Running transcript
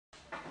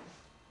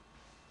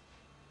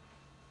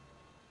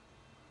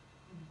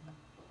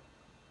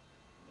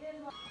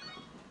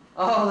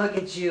Oh, look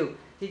at you.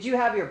 Did you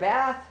have your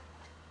bath?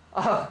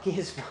 Oh,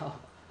 Gizmo.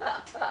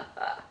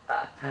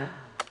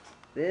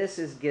 This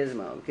is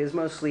Gizmo.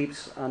 Gizmo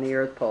sleeps on the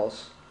Earth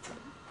Pulse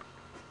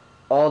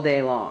all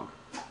day long.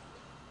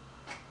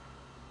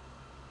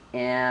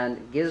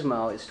 And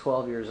Gizmo is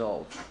 12 years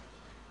old,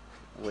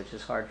 which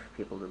is hard for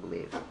people to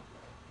believe.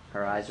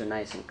 Her eyes are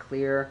nice and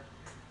clear,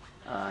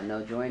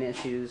 no joint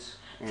issues,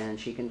 and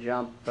she can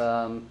jump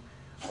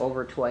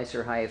over twice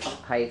her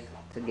height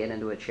to get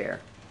into a chair.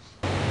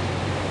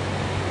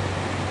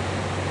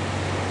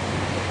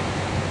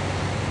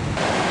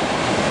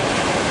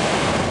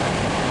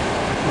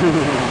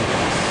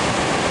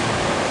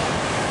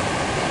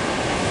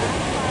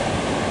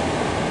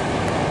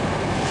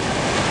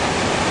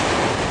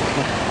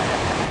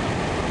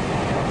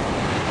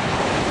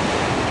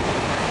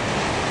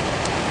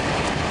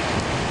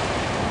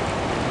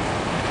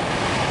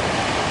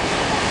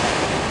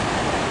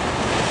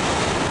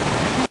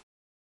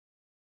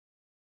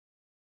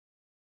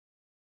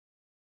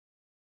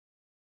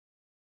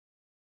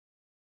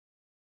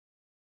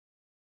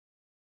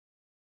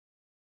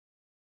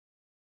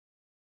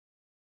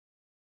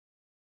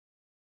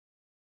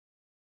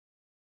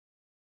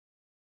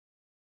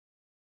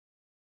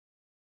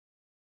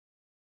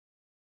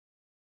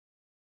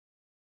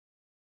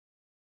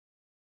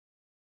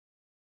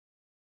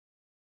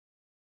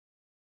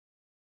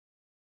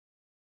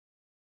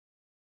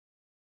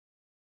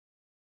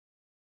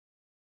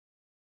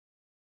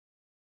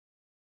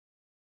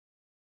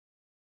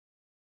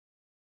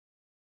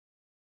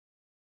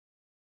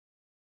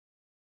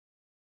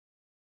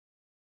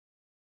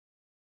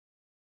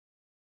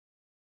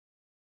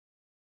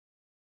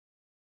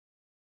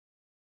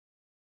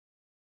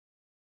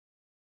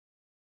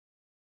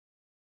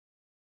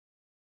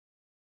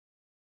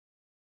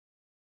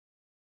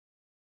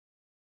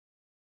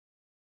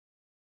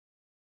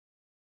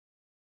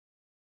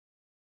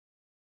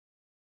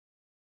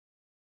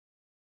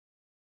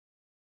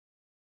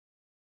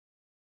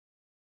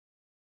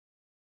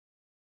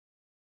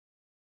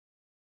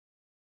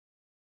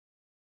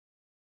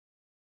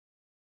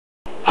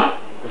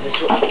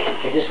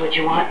 Is this what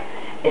you want?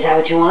 Is that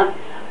what you want?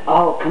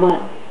 Oh, come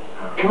on.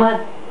 Come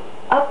on.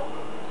 Up.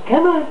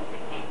 Come on.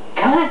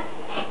 Come on.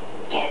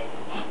 Get it.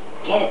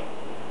 Get it.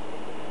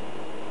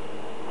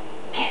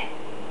 Get it. Get it.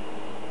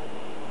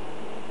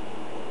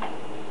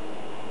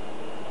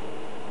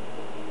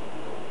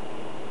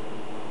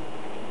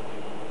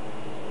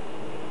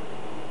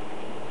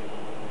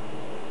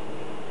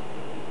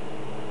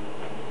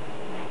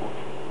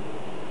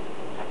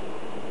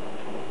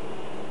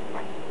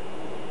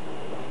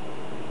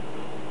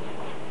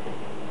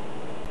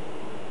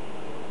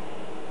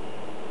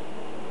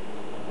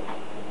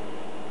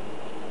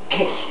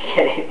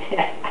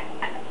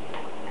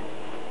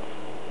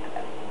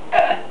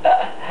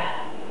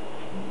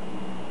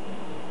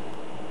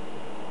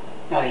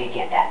 Oh, you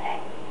get that thing.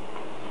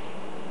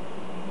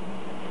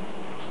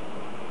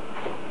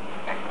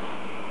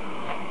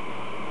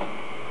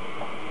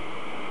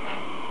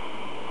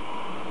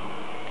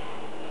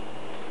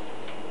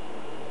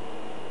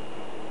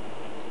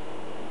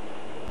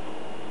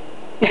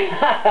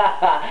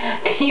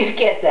 You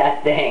get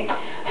that thing.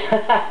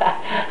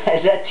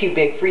 Is that too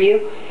big for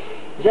you?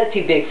 Is that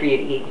too big for you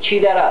to eat? Chew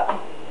that up.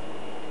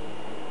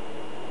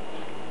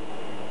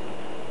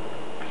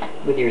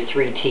 With your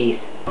 3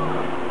 teeth.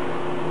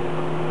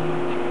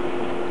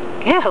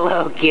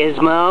 Hello,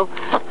 Gizmo.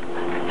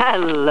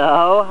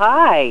 Hello.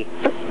 Hi.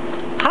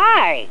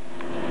 Hi.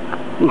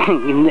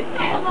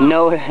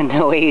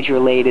 No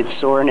age-related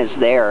soreness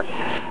there.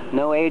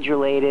 No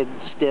age-related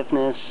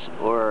stiffness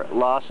or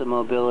loss of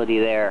mobility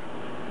there.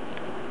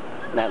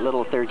 That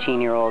little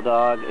 13-year-old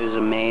dog is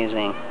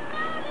amazing.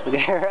 Look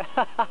at her.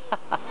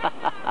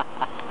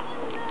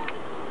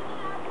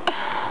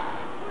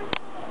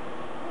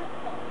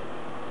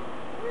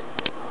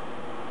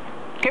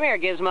 Come here,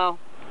 Gizmo.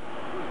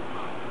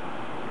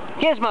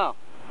 Gizmo.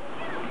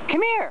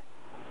 Come here.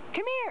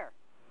 Come here.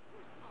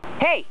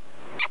 Hey.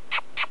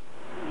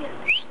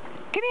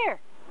 Come here.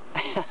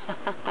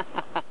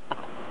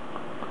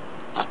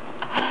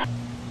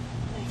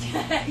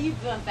 You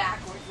went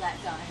backwards that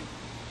time.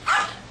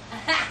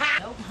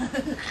 Nope.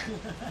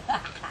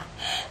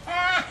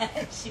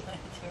 She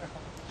went to her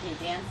home. Okay,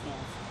 dance.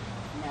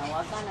 Now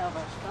walk on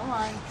over. Come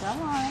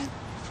on.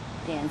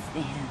 Dance.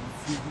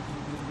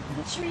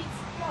 Treats.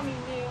 Mommy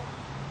knew.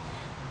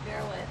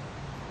 Bear with.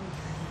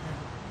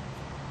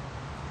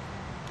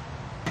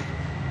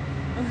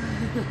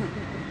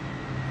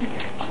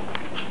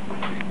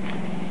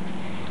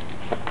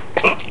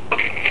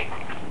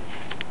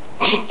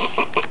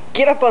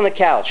 Get up on the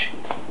couch.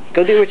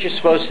 Go do what you're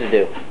supposed to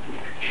do.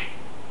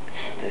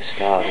 This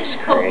dog is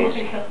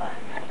crazy. Oh my God.